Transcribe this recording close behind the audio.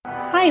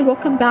Hi,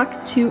 welcome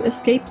back to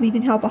Escape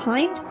Leaving Hell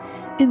Behind.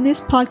 In this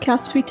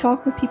podcast, we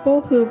talk with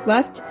people who have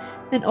left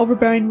an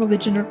overbearing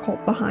religion or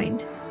cult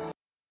behind.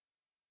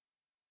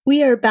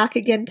 We are back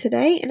again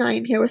today, and I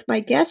am here with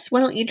my guests.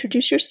 Why don't you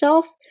introduce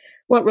yourself,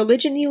 what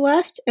religion you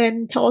left,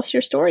 and tell us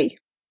your story.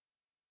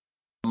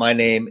 My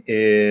name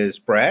is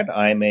Brad.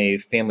 I'm a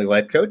family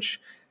life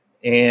coach,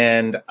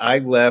 and I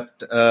left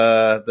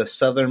the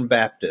Southern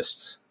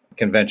Baptist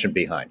Convention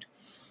behind.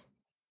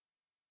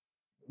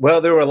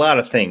 Well, there were a lot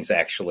of things,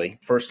 actually.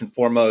 First and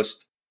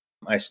foremost,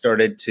 I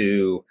started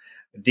to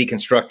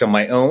deconstruct on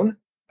my own.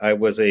 I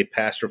was a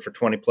pastor for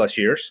 20 plus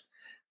years.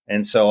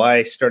 And so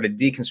I started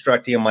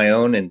deconstructing on my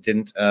own and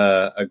didn't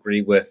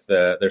agree with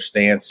their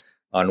stance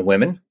on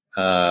women,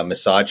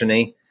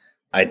 misogyny.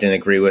 I didn't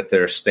agree with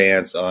their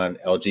stance on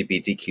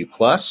LGBTQ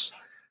plus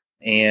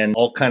and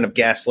all kind of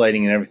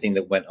gaslighting and everything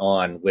that went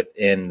on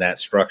within that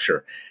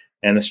structure.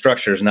 And the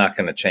structure is not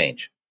going to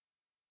change.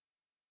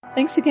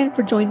 Thanks again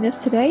for joining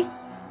us today.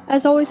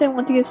 As always, I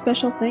want to give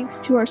special thanks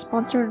to our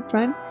sponsor and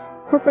friend,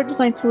 Corporate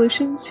Design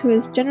Solutions, who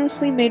has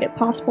generously made it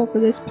possible for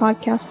this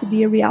podcast to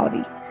be a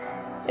reality.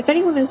 If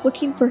anyone is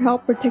looking for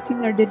help protecting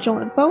their digital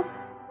info,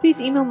 please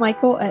email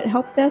Michael at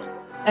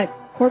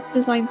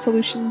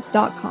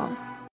helpdesk@corpdesignsolutions.com.